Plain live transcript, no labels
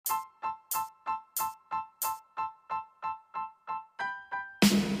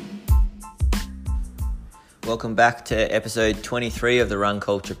Welcome back to episode 23 of the Run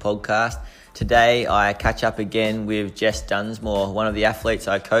Culture podcast. Today I catch up again with Jess Dunsmore, one of the athletes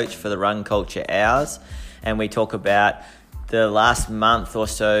I coach for the Run Culture Hours, and we talk about the last month or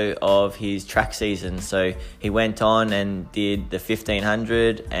so of his track season. So he went on and did the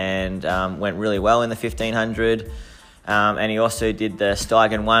 1500 and went really well in the 1500, and he also did the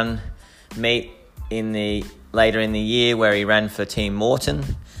Steigen 1 meet later in the year where he ran for Team Morton.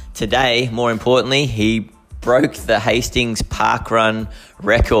 Today, more importantly, he broke the Hastings Park Run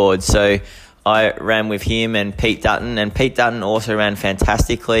record. So I ran with him and Pete Dutton, and Pete Dutton also ran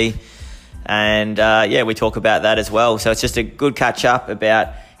fantastically. And we talk about that as well. So it's just a good catch up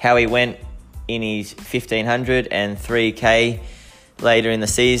about how he went in his 1500 and 3K later in the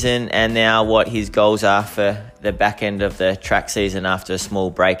season, and now what his goals are for the back end of the track season after a small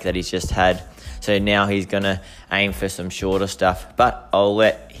break that he's just had. So now he's going to aim for some shorter stuff. But I'll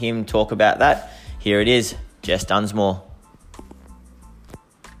let him talk about that. Here it is, Jess Dunsmore.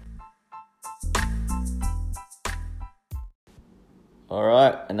 All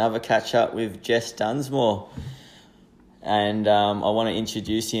right, another catch up with Jess Dunsmore. And I want to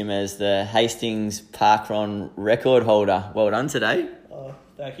introduce him as the Hastings Parkrun record holder. Well done today. Oh,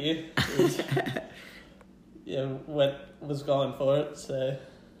 thank you. Was going for it, so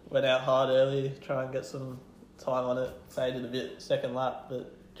went out hard early, try and get some time on it. Faded a bit second lap,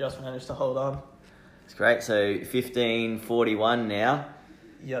 but just managed to hold on. It's great. So 15:41 now.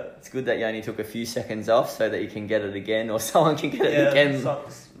 Yep. It's good that you only took a few seconds off so that you can get it again, or someone can get it again.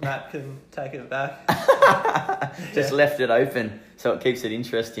 Matt can take it back. Just left it open, so it keeps it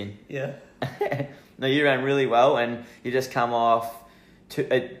interesting. Yeah. No, you ran really well, and you just come off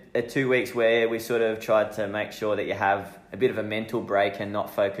 2 weeks where we sort of tried to make sure that you have a bit of a mental break and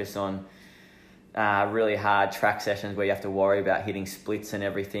not focus on really hard track sessions where you have to worry about hitting splits and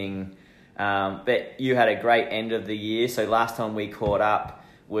everything. But you had a great end of the year. So last time we caught up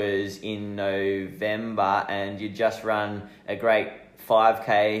was in November, and you just run a great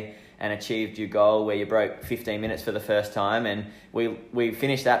 5K and achieved your goal where you broke 15 minutes for the first time. And we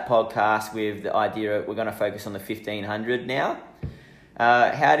finished that podcast with the idea of we're going to focus on the 1500 now.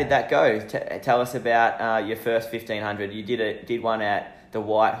 How did that go? Tell us about your first 1500. You did one at the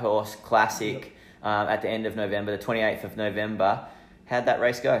Whitehorse Classic at the end of November, the 28th of November. How'd that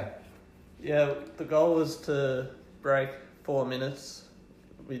race go? Yeah, the goal was to break 4 minutes,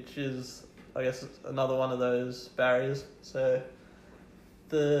 which is, I guess, another one of those barriers. So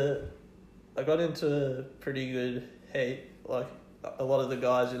I got into a pretty good heat. Like, a lot of the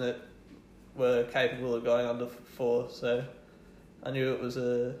guys in it were capable of going under 4, so I knew it was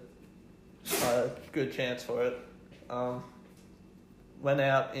a good chance for it. Went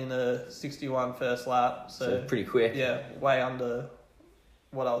out in a 61 first lap, so pretty quick. Yeah, way under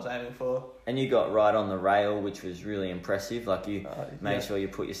what I was aiming for. And you got right on the rail, which was really impressive. Like, you made sure you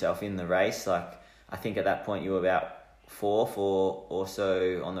put yourself in the race. Like, I think at that point you were about fourth or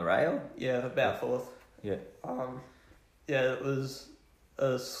so on the rail. Yeah, about fourth. Yeah. It was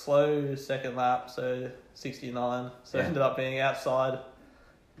a slow second lap, so 69. So it ended up being outside.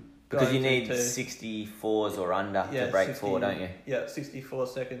 Because you need 64s or under to break 4, don't you? Yeah, 64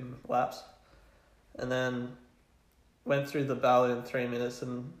 second laps. And then went through the ballot in 3 minutes,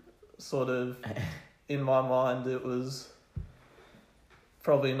 and sort of, in my mind, it was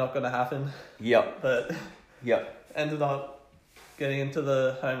probably not going to happen. Yep. But yep. Ended up getting into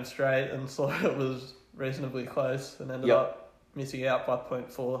the home straight and saw it was reasonably close, and ended up missing out by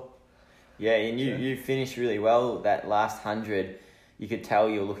 0.4. Yeah, and you finished really well that last 100. You could tell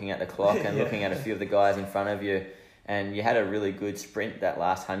you were looking at the clock and looking at a few of the guys in front of you, and you had a really good sprint that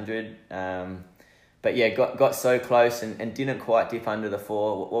last 100. But yeah, got so close and didn't quite dip under the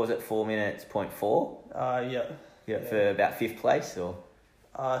 4. What was it, 4 minutes, 0.4? Yeah, for about 5th place or?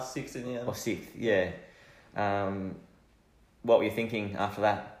 6th in the end. Or 6th, yeah. What were you thinking after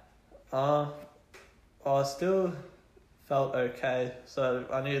that? I still felt okay. So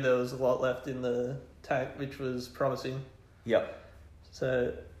I knew there was a lot left in the tank, which was promising. Yep.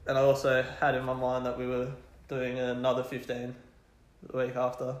 So, and I also had in my mind that we were doing another 15 the week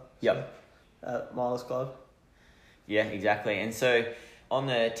after. Yep. At Milers Club. Yeah, exactly. And so on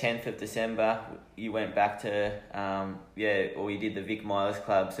the 10th of December, you went back to, you did the Vic Milers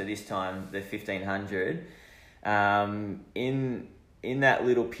Club. So this time the 1500. In that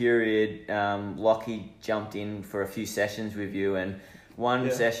little period, Lockie jumped in for a few sessions with you, and one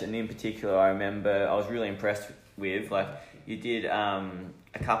session in particular I remember I was really impressed with. Like, you did a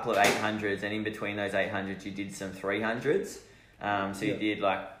couple of 800s, and in between those 800s you did some 300s. You did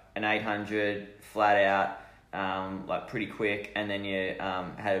like an 800 flat out, like pretty quick, and then you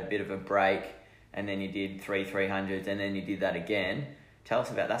had a bit of a break and then you did 300s, and then you did that again. Tell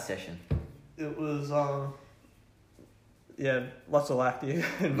us about that session. It was, lots of lactic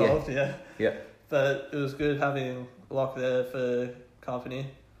involved, Yeah. But it was good having Locke there for company.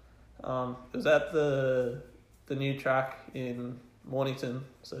 It was at the new track in Mornington,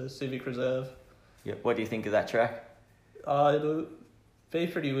 so Civic Reserve. Yeah. What do you think of that track? It'll be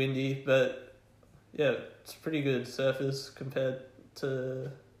pretty windy, but yeah, it's pretty good surface compared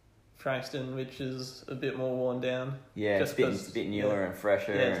to Frankston, which is a bit more worn down. Yeah, it's a bit newer and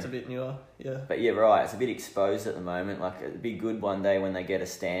fresher. Yeah, it's a bit newer, yeah. But yeah, right, it's a bit exposed at the moment. Like, it'd be good one day when they get a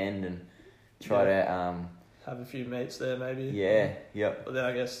stand and try to... have a few mates there, maybe. Yeah, yep. But then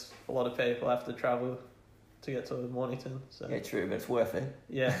I guess a lot of people have to travel to get to Mornington. So. Yeah, true, but it's worth it.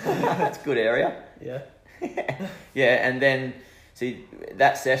 Yeah. It's a good area. Yeah. Yeah, and then, see,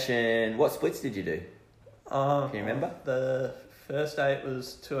 that session, what splits did you do? Can you remember? The first 8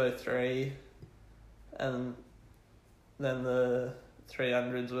 was 203, and then the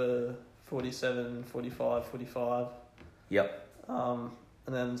 300s were 47, 45, 45. Yep. And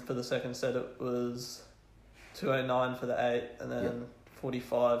then for the second set it was 209 for the 8, and then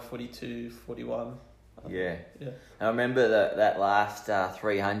 45, 42, 41. Yeah. Yeah. I remember that last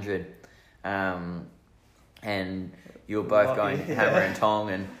 300, and you were both going hammer and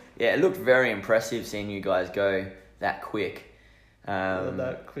tong, and yeah, it looked very impressive seeing you guys go that quick.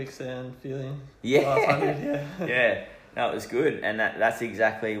 That quicksand feeling. Yeah. Last 100, yeah. Yeah. No, it was good, and that's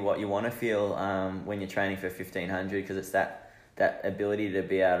exactly what you want to feel when you're training for 1500, because it's that ability to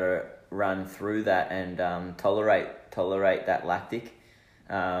be able to run through that and tolerate that lactic.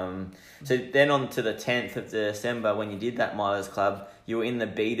 So then on to the 10th of December, when you did that Milers Club, you were in the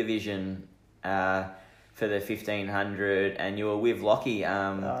B division for the 1500, and you were with Lockie,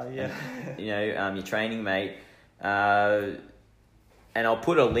 your training mate. And I'll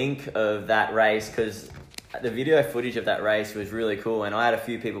put a link of that race, because the video footage of that race was really cool, and I had a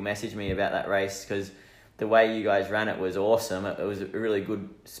few people message me about that race because the way you guys ran it was awesome. It was a really good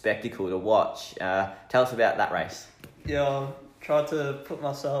spectacle to watch. Tell us about that race. Yeah, I tried to put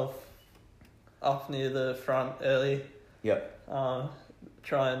myself up near the front early. Yep.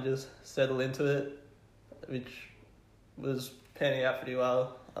 Try and just settle into it, which was panning out pretty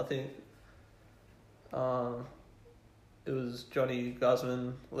well. I think it was Johnny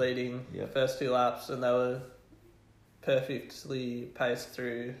Guzman leading the first 2 laps, and they were perfectly paced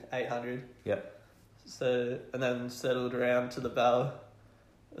through 800. Yep. So, and then settled around to the bell,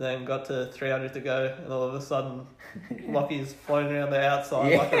 and then got to 300 to go, and all of a sudden Lockie's floating around the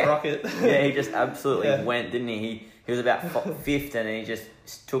outside like a rocket. Yeah, he just absolutely went, didn't he? He was about 5th, and he just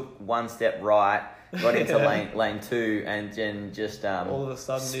took one step right, got into lane 2, and then just all of a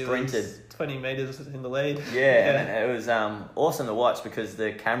sudden sprinted. It was 20 metres in the lead. Yeah, and it was awesome to watch because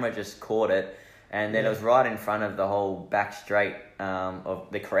the camera just caught it, and then it was right in front of the whole back straight of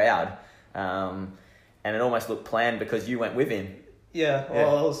the crowd, and it almost looked planned because you went with him. Yeah,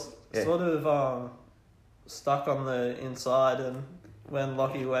 well, I was sort of stuck on the inside, and when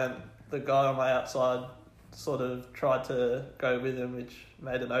Lockie went, the guy on my outside sort of tried to go with him, which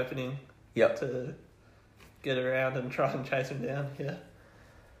made an opening to get around and try and chase him down. Yeah,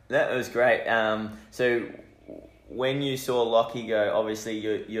 that was great. So when you saw Lockie go, obviously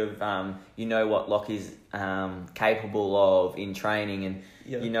you know what Lockie's capable of in training, and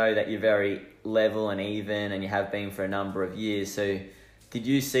you know that you're very level and even, and you have been for a number of years. So did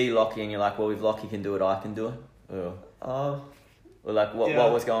you see Lockie and you're like, well, if Lockie can do it, I can do it? Or like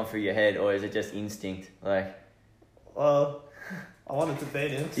what was going through your head, or is it just instinct? Like, well, I wanted to beat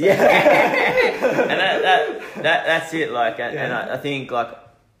him. So. Yeah, and that's it. Like, and I think like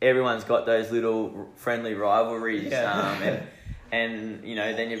everyone's got those little friendly rivalries, and you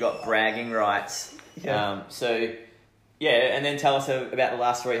know, then you've got bragging rights. Yeah. And then tell us about the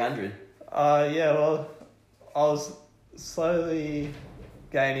last 300. Well, I was slowly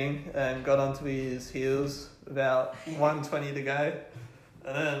gaining and got onto his heels about 120 to go,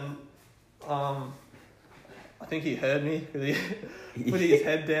 and then I think he heard me because he put his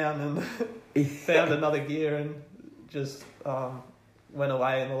head down and found another gear and just went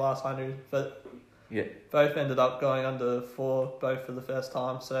away in the last 100. But both ended up going under 4, both for the first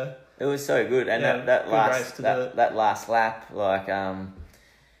time. So it was so good, and that last lap,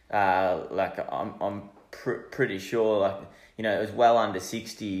 I'm pretty sure, like, you know, it was well under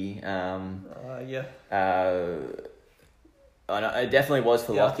 60. I know, it definitely was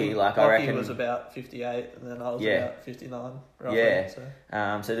for Lockie. Like, I reckon was about 58, and then I was about 59. Roughly,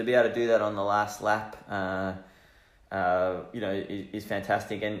 so to be able to do that on the last lap, is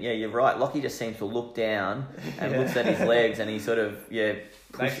fantastic. And yeah, you're right. Lockie just seems to look down and Yeah. looks at his legs, and he sort of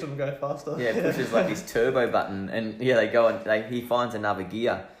Makes them go faster. pushes like this turbo button, and they go and he finds another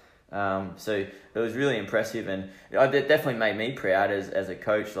gear. So it was really impressive, and it definitely made me proud as a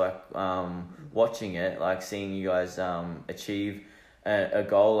coach. Like watching it, like seeing you guys achieve a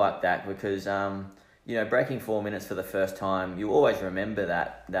goal like that, because breaking 4 minutes for the first time, you always remember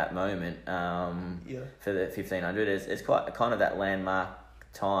that moment. For the 1500, it's quite kind of that landmark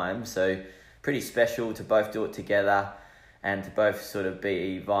time. So pretty special to both do it together, and to both sort of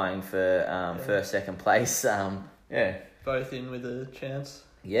be vying for first, second place. Both in with a chance.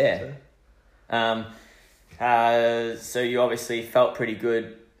 Yeah. So you obviously felt pretty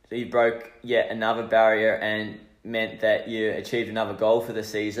good. You broke yet another barrier and meant that you achieved another goal for the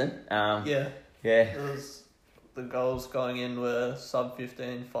season. Yeah. Yeah. The goals going in were sub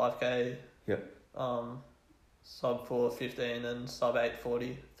 15 5k. Yep. Sub 4 15 and sub 8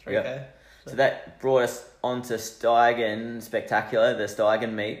 40 3k. Yep. So that brought us on to Steigen Spectacular, the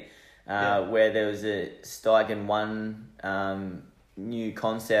Steigen meet, where there was a Steigen 1 new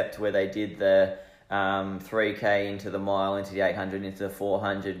concept where they did the 3k into the mile, into the 800, into the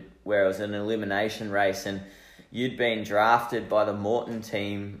 400, where it was an elimination race, and you'd been drafted by the Morton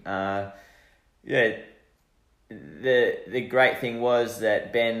team. The great thing was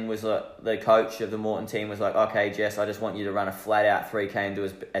that Ben was the coach of the Morton team, was like, okay, Jess, I just want you to run a flat out 3k and do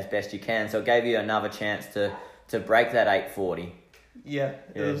as best you can. So it gave you another chance to break that 840. Yeah,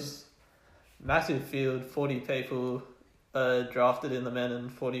 it was massive field, 40 people drafted in the men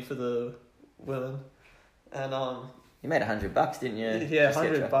and 40 for the women. And you made $100, didn't you? Yeah,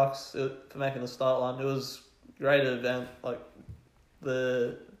 $100 for making the start line. It was a great event. Like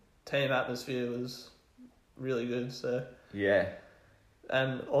the team atmosphere was really good. So yeah,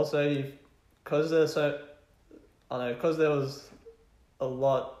 and also because there was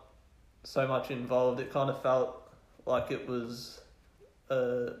so much involved, it kind of felt like it was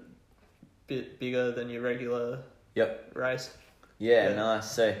a bit bigger than your regular race. Yeah,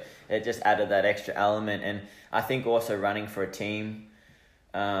 nice. So it just added that extra element, and I think also running for a team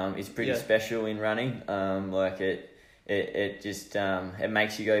is pretty special in running. It just it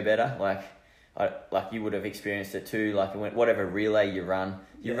makes you go better. Like you would have experienced it too. Like whatever relay you run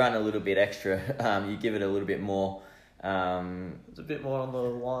a little bit extra. You give it a little bit more. It's a bit more on the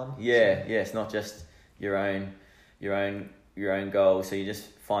line. Yeah, it's not just your own goal. So you just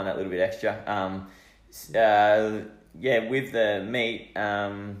find that little bit extra. With the meet,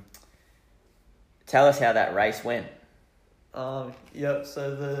 tell us how that race went. So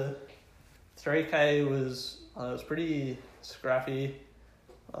the 3k was pretty scrappy,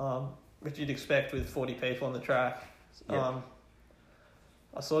 which you'd expect with 40 people on the track. I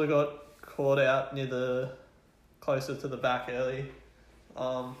sort of got caught out closer to the back early,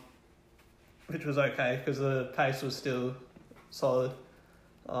 which was okay because the pace was still solid.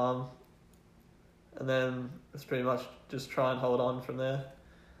 And then it's pretty much just try and hold on from there.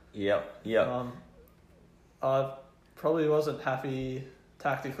 Yep. I probably wasn't happy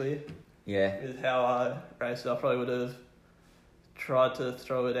tactically with how I raced. I probably would have tried to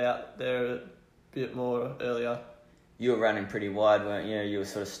throw it out there a bit more earlier. You were running pretty wide, weren't you? You were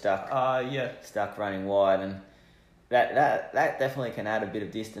sort of stuck. Stuck running wide, and that definitely can add a bit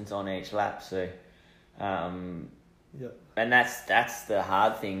of distance on each lap. So, and that's the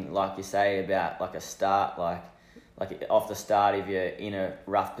hard thing, like you say, about like a start, like off the start, if you're in a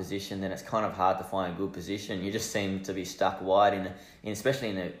rough position, then it's kind of hard to find a good position. You just seem to be stuck wide especially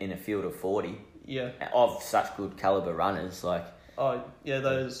in a field of 40. Yeah. Of such good caliber runners, like. Oh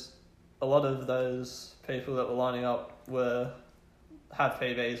yeah, a lot of those people that were lining up had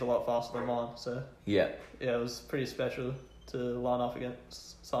PBs a lot faster than mine. So it was pretty special to line up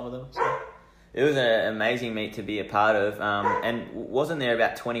against some of them. So. It was an amazing meet to be a part of. And wasn't there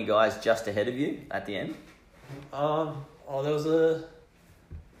about 20 guys just ahead of you at the end? There was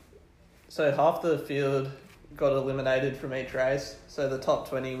so half the field got eliminated from each race. So the top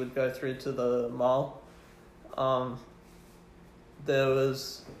 20 would go through to the mile. There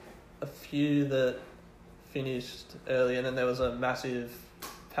was a few that finished early, and then there was a massive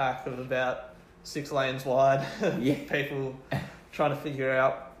pack of about 6 lanes wide. People trying to figure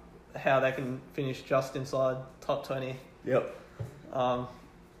out how they can finish just inside top 20. Yep.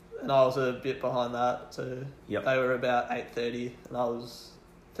 And I was a bit behind that, so they were about 8:30, and I was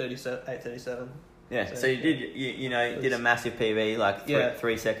 8:37. Yeah. So you did a massive PB, like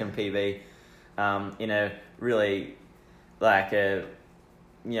 3 second PB, in a really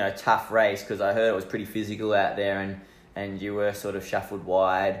tough race, because I heard it was pretty physical out there, and you were sort of shuffled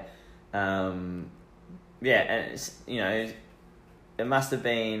wide. yeah, and it's, it must have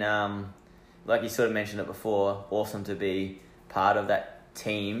been, like you sort of mentioned it before, awesome to be part of that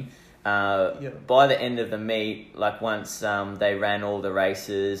team. By the end of the meet, like once they ran all the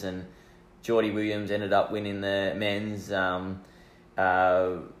races and Geordie Williams ended up winning the men's,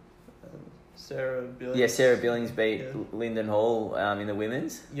 Sarah Billings. Yeah, Sarah Billings beat Lyndon Hall in the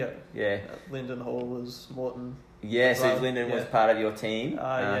women's. Yeah. Yeah. Lyndon Hall was Morton. Yeah, so Lyndon was part of your team.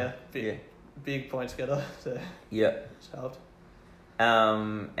 Big points getter. So it helped.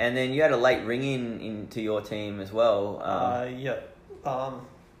 And then you had a late ring into your team as well.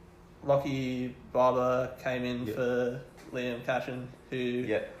 Lockie Barber came in for Liam Cashin, who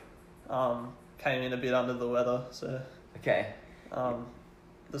came in a bit under the weather. So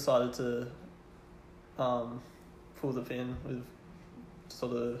decided to pull the pin with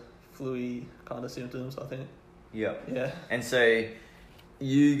sort of flu-y kind of symptoms, I think. Yeah. Yeah. And so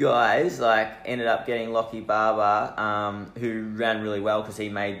you guys ended up getting Lockie Barber, who ran really well because he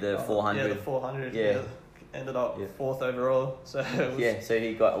made the 400. Yeah, the 400. Yeah. Ended up fourth overall. So so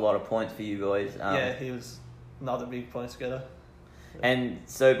he got a lot of points for you boys. He was another big points getter. And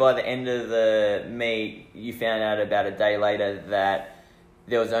so by the end of the meet, you found out about a day later that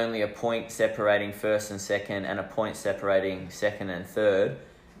there was only a point separating first and second and a point separating second and third.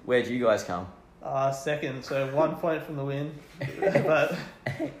 Where'd you guys come? Second, so 1 point from the win. But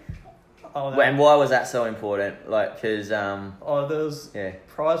and why was that so important? Because there was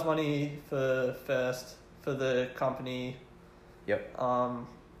prize money for first for the company. Yep.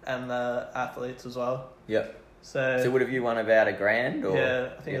 And the athletes as well. Yep. So would have you won about $1,000 or? Yeah,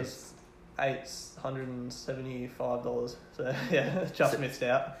 I think it was $875. So just missed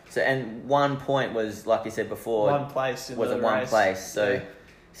out. So and 1 point was, like you said before, one place in was the it one race. place?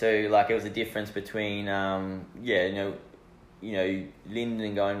 So it was a difference between Lyndon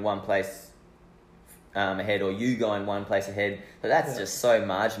going one place ahead or you going one place ahead, but that's just so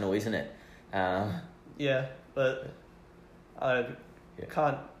marginal, isn't it? But I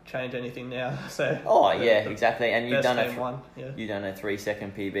can't change anything now. So exactly. And you've done you've done a 3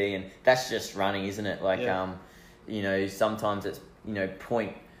 second PB, and that's just running, isn't it? Sometimes it's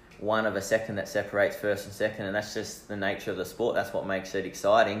 0.1 of a second that separates first and second, and that's just the nature of the sport. That's what makes it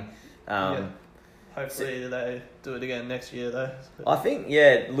exciting. Hopefully they do it again next year, though. I think,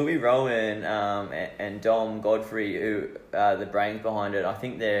 Louis Rowan and Dom Godfrey, who are the brains behind it, I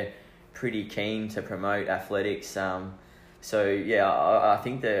think they're pretty keen to promote athletics. I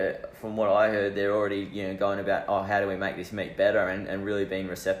think that from what I heard, they're already going about how do we make this meet better and really being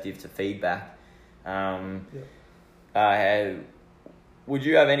receptive to feedback. Would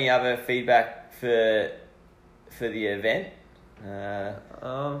you have any other feedback for the event? I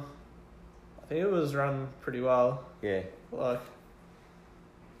think it was run pretty well. Yeah.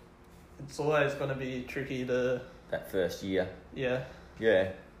 It's always going to be tricky to... That first year. Yeah.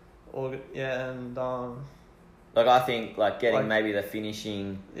 Yeah. And... I think getting maybe the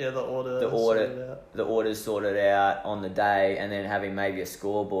finishing... Yeah, the orders sorted out on the day, and then having maybe a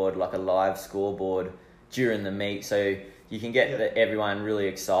scoreboard, like a live scoreboard during the meet, so you can get everyone really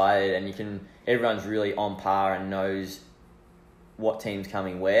excited, and everyone's really on par and knows what team's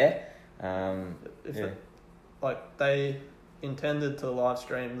coming where. They intended to live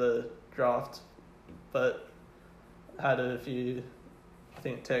stream the draft, but had a few, I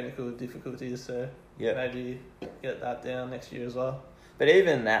think, technical difficulties, so maybe get that down next year as well. But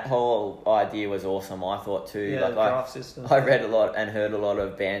even that whole idea was awesome, I thought too. Yeah, the draft system. I read a lot and heard a lot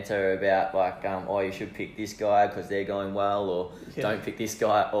of banter about you should pick this guy because they're going well, or don't pick this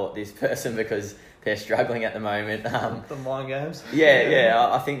guy or this person because they're struggling at the moment. The mind games.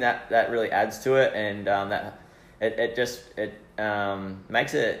 I think that really adds to it, and that it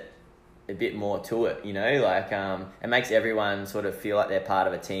makes it a bit more to it. It makes everyone sort of feel like they're part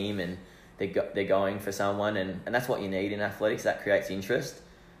of a team and they're going for someone, and that's what you need in athletics. That creates interest.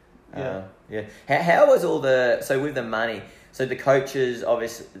 How was with the money? So the coaches,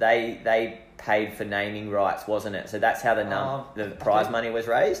 obviously, they paid for naming rights, wasn't it? So that's how the prize money was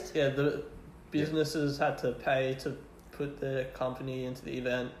raised. Yeah, the businesses had to pay to put their company into the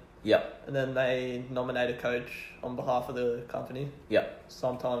event. Yep. And then they nominate a coach on behalf of the company. Yep.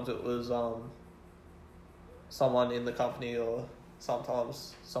 Sometimes it was someone in the company, or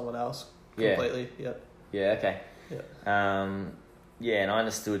sometimes someone else completely. Yep. Yeah, okay. Yeah. And I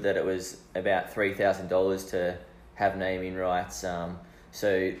understood that it was about $3,000 to have naming rights. I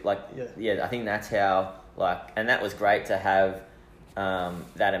think that's how, and that was great to have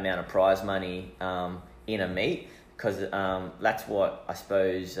that amount of prize money in a meet, because that's what I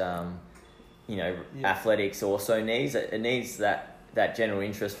suppose athletics also needs. It needs that that general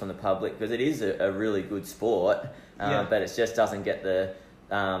interest from the public, because it is a really good sport, but it just doesn't get the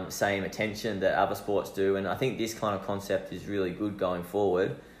same attention that other sports do. And I think this kind of concept is really good going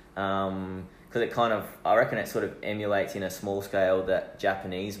forward, because it kind of, I reckon it sort of emulates in a small scale that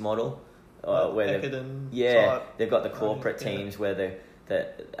Japanese model, where they've got the corporate teams where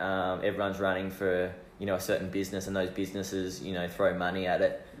everyone's running for, you know, a certain business, and those businesses, you know, throw money at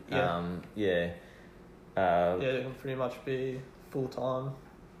it. They can pretty much be full-time.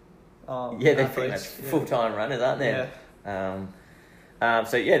 They're pretty much full-time runners, aren't they?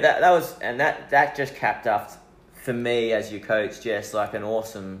 That just capped up for me as your coach, Jess, like an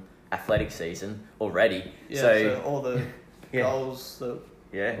awesome athletic season already. So all the goals that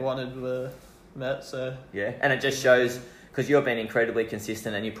we wanted were met. So and it just shows, because you've been incredibly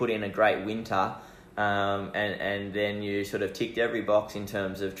consistent and you put in a great winter, and then you sort of ticked every box in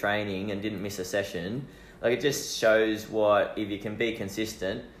terms of training and didn't miss a session. Like, it just shows what, if you can be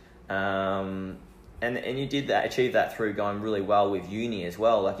consistent, and you did that, achieve that through going really well with uni as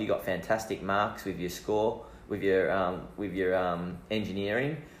well. Like, you got fantastic marks with your score, with your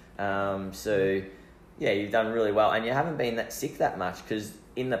engineering. You've done really well, and you haven't been that sick that much, because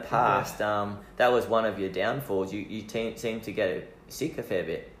in the past, that was one of your downfalls. You seem to get sick a fair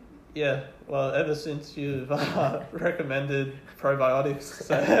bit. Yeah, well, ever since you've recommended probiotics,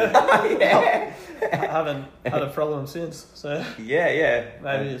 so I haven't had a problem since. So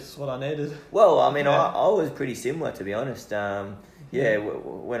maybe it's what I needed. Well, I mean, I was pretty similar, to be honest.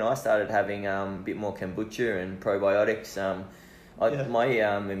 When I started having a bit more kombucha and probiotics, my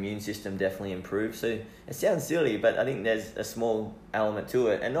immune system definitely improved. So it sounds silly, but I think there's a small element to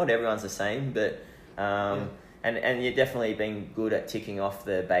it, and not everyone's the same, but And you've definitely been good at ticking off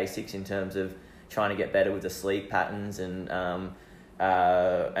the basics in terms of trying to get better with the sleep patterns, and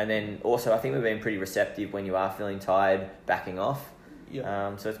then also I think we've been pretty receptive when you are feeling tired, backing off.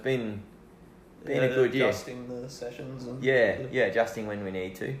 So it's been a good year. Adjusting the sessions. And adjusting when we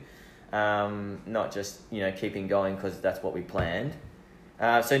need to, not just, you know, keeping going because that's what we planned.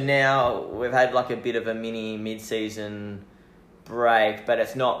 So now we've had like a bit of a mini mid-season break, but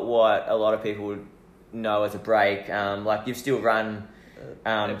it's not what a lot of people would know as a break. Like, you've still run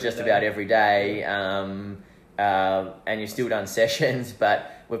just about every day, and you've still done sessions,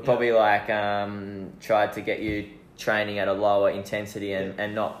 but we've probably tried to get you training at a lower intensity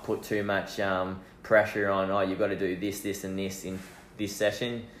and not put too much pressure on, you've got to do this and this in this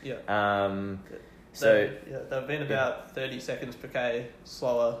session. They've been about 30 seconds per K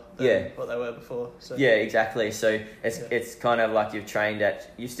slower than what they were before. So. Yeah, exactly. So it's kind of like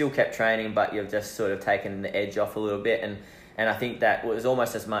you've still kept training, but you've just sort of taken the edge off a little bit. And I think that was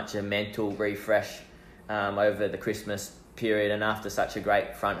almost as much a mental refresh over the Christmas period and after such a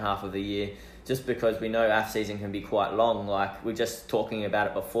great front half of the year, just because we know AF season can be quite long. Like, we're just talking about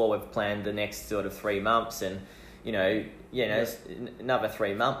it before, we've planned the next sort of 3 months, and it's another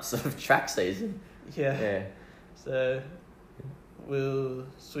 3 months of track season. So we'll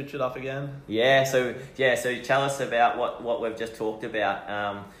switch it up again. So tell us about what we've just talked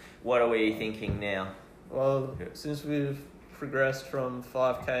about. What are we thinking now? Well, since we've progressed from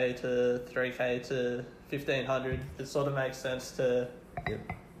 5K to 3K to 1500, it sort of makes sense to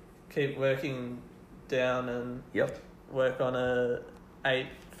keep working down and work on a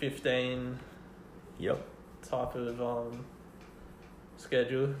 8:15 type of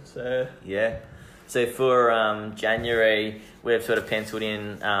schedule. So for January, we've sort of penciled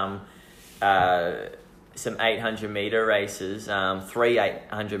in some 800 meter races, 3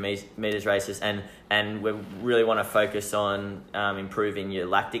 800 meters races, and we really want to focus on improving your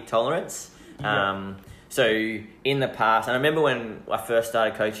lactic tolerance. So in the past, and I remember when I first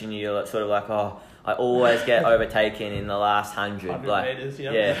started coaching you, were sort of like, I always get overtaken in the last 100 meters,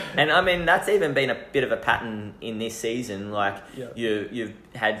 and I mean, that's even been a bit of a pattern in this season. Like, you've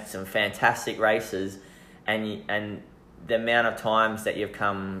had some fantastic races, and the amount of times that you've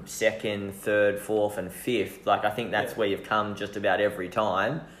come second, third, fourth, and fifth, like, I think that's where you've come just about every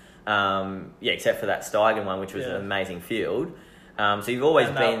time. Except for that Steigen one, which was an amazing field. So you've always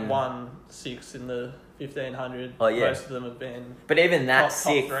been 1-6 in the 1500. Most of them have been. But even that top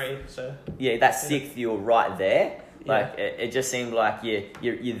sixth, 3, so sixth, you were right there. Like, it just seemed like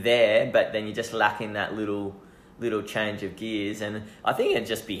you're there, but then you're just lacking that little change of gears. And I think it'd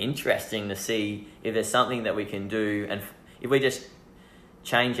just be interesting to see if there's something that we can do, and if we just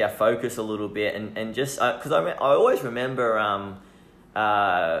change our focus a little bit, and just because I always remember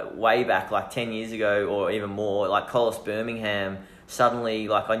way back, like 10 years ago or even more, like Collis Birmingham. Suddenly,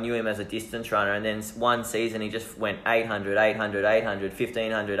 like, I knew him as a distance runner, and then one season he just went 800, 800, 800,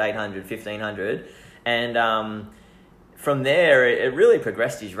 1500, 800, 1500. And from there, it really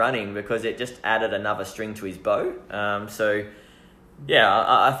progressed his running because it just added another string to his bow. So, yeah,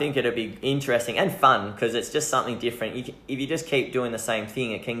 I think it'll be interesting and fun because it's just something different. If you just keep doing the same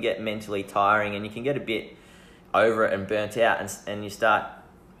thing, it can get mentally tiring and you can get a bit over it and burnt out and you start,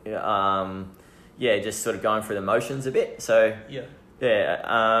 just sort of going through the motions a bit. So,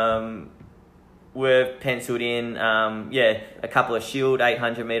 we've penciled in, a couple of Shield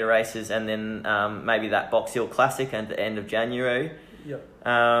 800 metre races and then maybe that Box Hill Classic at the end of January.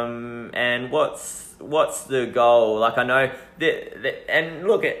 And what's the goal? Like, I know and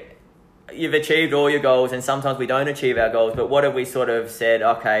look, you've achieved all your goals and sometimes we don't achieve our goals, but what have we sort of said,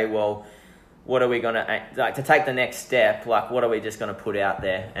 okay, well, what are we going to, like, to take the next step, like, what are we just going to put out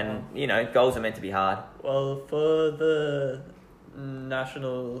there? And, goals are meant to be hard. Well, for the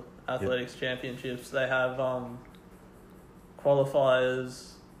National Athletics Championships, they have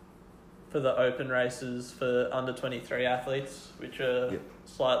qualifiers for the open races for under 23 athletes, which are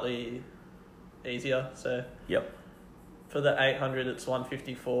slightly easier. So for the 800 it's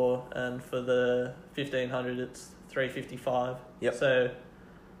 154 and for the 1500 it's 355. So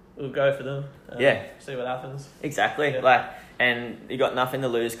we'll go for them and see what happens. Exactly. And you got nothing to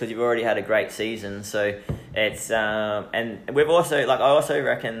lose because you've already had a great season. So it's and we've also, I also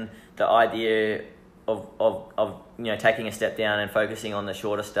reckon the idea of taking a step down and focusing on the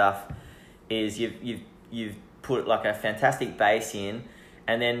shorter stuff is you've put like a fantastic base in,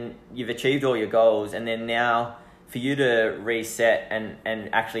 and then you've achieved all your goals, and then now for you to reset and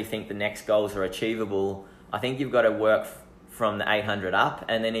actually think the next goals are achievable, I think you've got to work from the 800 up,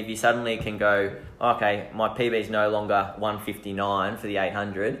 and then if you suddenly can go, okay, my PB is no longer 159 for the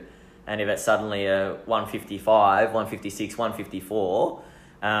 800, and if it's suddenly a 155, 156, 154,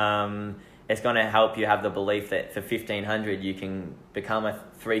 it's going to help you have the belief that for 1500 you can become a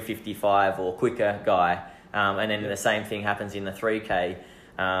 355 or quicker guy, and then the same thing happens in the 3K.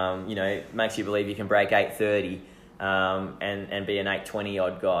 It makes you believe you can break 830 and be an 820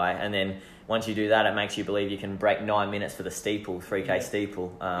 odd guy, and then once you do that, it makes you believe you can break 9 minutes for the steeple, 3K steeple.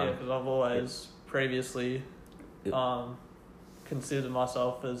 Because I've always previously considered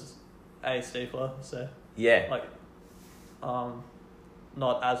myself as a steepler, so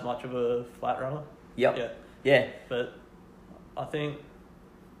not as much of a flat runner. But I think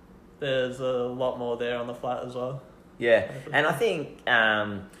there's a lot more there on the flat as well. And I think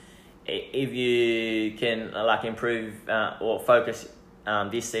if you can improve or focus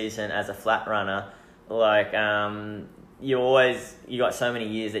this season as a flat runner, you got so many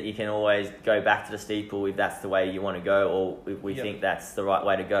years that you can always go back to the steeple if that's the way you want to go, or if we think that's the right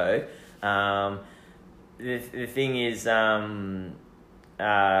way to go. The thing is, I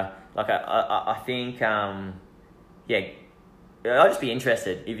think, I'd just be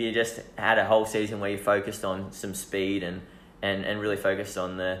interested if you just had a whole season where you focused on some speed and really focused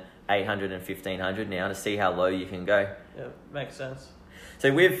on the 800 and 1500 now to see how low you can go. Yeah, makes sense.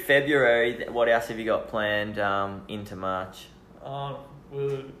 So with February, what else have you got planned into March?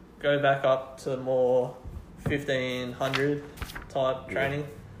 We'll go back up to more 1500 type training.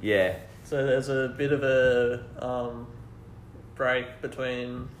 So there's a bit of a break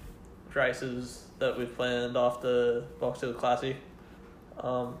between races that we've planned after Box Hill Classic.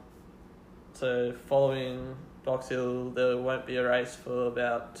 So following Box Hill, there won't be a race for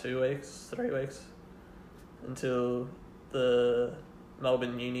about 3 weeks, until the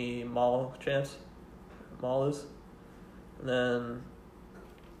Melbourne Uni Mile Champs, milers. And then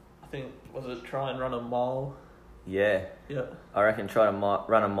I think, try and run a mile? I reckon try to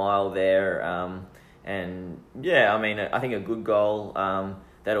run a mile there. I think a good goal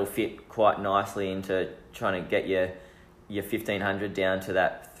that'll fit quite nicely into trying to get your 1500 down to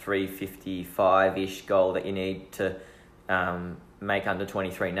that 355-ish goal that you need to make under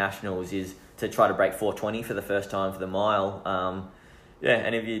 23 nationals, is to try to break 420 for the first time for the mile.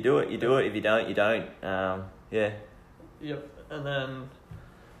 And if you do it, you do it. If you don't, you don't. And then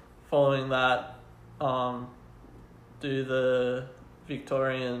following that, do the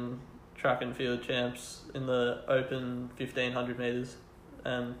Victorian track and field champs in the open 1500 metres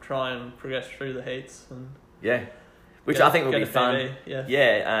and try and progress through the heats. Which I think will be fun.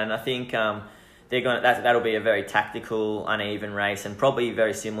 And I think that'll be a very tactical, uneven race, and probably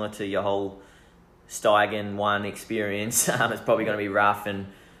very similar to your whole Steigen 1 experience. It's probably going to be rough and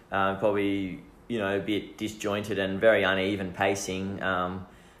probably a bit disjointed and very uneven pacing,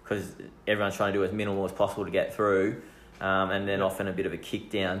 because everyone's trying to do as minimal as possible to get through, and then often a bit of a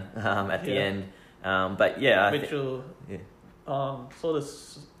kick down at the end. Which will sort of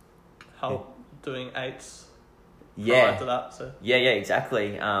help doing eights prior to that. So.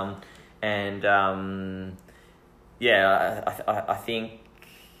 Exactly. I think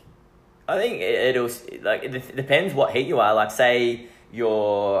it'll like it depends what heat you are. Like say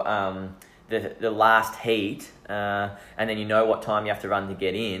you're the last heat, and then you know what time you have to run to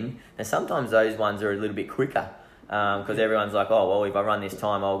get in. And sometimes those ones are a little bit quicker because everyone's like, oh well, if I run this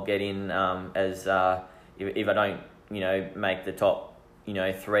time, I'll get in as if I don't make the top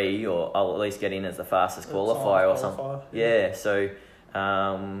 3, or I'll at least get in as the fastest qualifier or something. Yeah, so.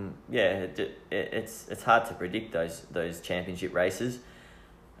 It's hard to predict those championship races.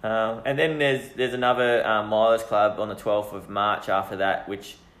 And then there's another Milers Club on the 12th of March after that,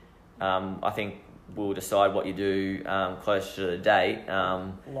 which I think will decide what you do closer to the date.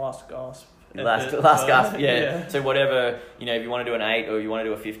 Last gasp. Last gasp, yeah. So whatever, if you want to do an 8 or you want to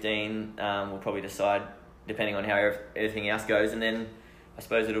do a 15, we'll probably decide depending on how everything else goes. And then I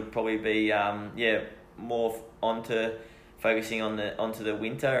suppose it'll probably be more onto focusing onto the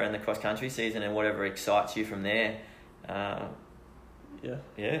winter and the cross country season and whatever excites you from there. Yeah.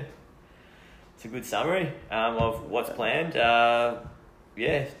 It's a good summary of what's planned. Do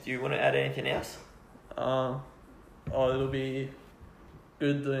you want to add anything else? It'll be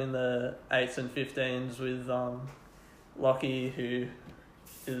good doing the 8s and 15s with Lockie,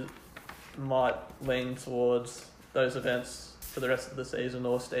 who might lean towards those events for the rest of the season,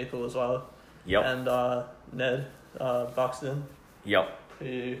 or steeple as well. Yep. And Ned Buxton. Yep.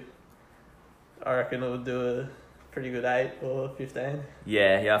 Who I reckon will do a pretty good 8 or 15.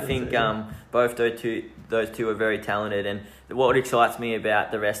 Yeah. I think both those two are very talented, and what excites me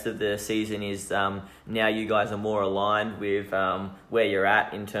about the rest of the season is now you guys are more aligned with where you're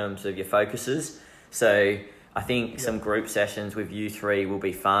at in terms of your focuses. So I think some group sessions with you three will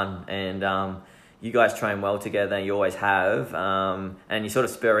be fun, and you guys train well together, you always have, and you sort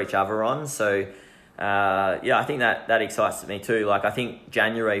of spur each other on. So I think that excites me too. Like I think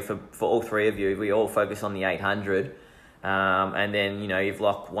January for all three of you, we all focus on the 800, and then if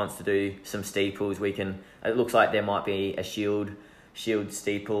Locke wants to do some steeples, we can. It looks like there might be a shield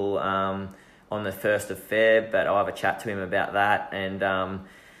steeple on the 1st of Feb, but I'll have a chat to him about that, and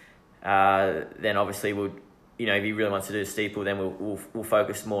then obviously we'll. If he really wants to do a steeple, then we'll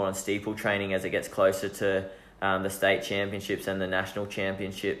focus more on steeple training as it gets closer to the state championships and the national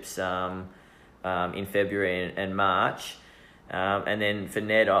championships in February and March. And then for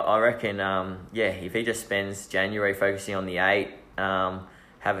Ned, I reckon, if he just spends January focusing on the 8,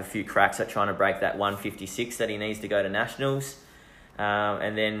 have a few cracks at trying to break that 156 that he needs to go to nationals.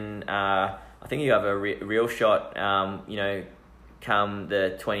 And then I think you have a real shot, come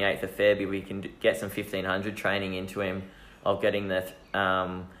the 28th of Feb, we can get some 1500 training into him of getting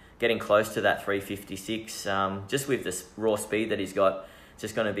getting close to that 356. Just with this raw speed that he's got,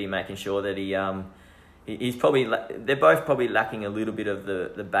 just going to be making sure that he's probably they're both probably lacking a little bit of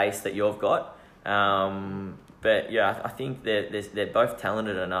the base that you've got. But yeah, I think they're both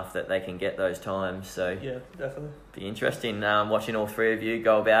talented enough that they can get those times. So yeah, definitely be interesting watching all three of you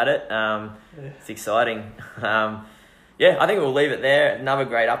go about it. It's exciting. I think we'll leave it there. Another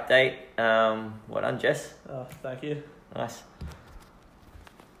great update. Well done, Jess. Thank you. Nice.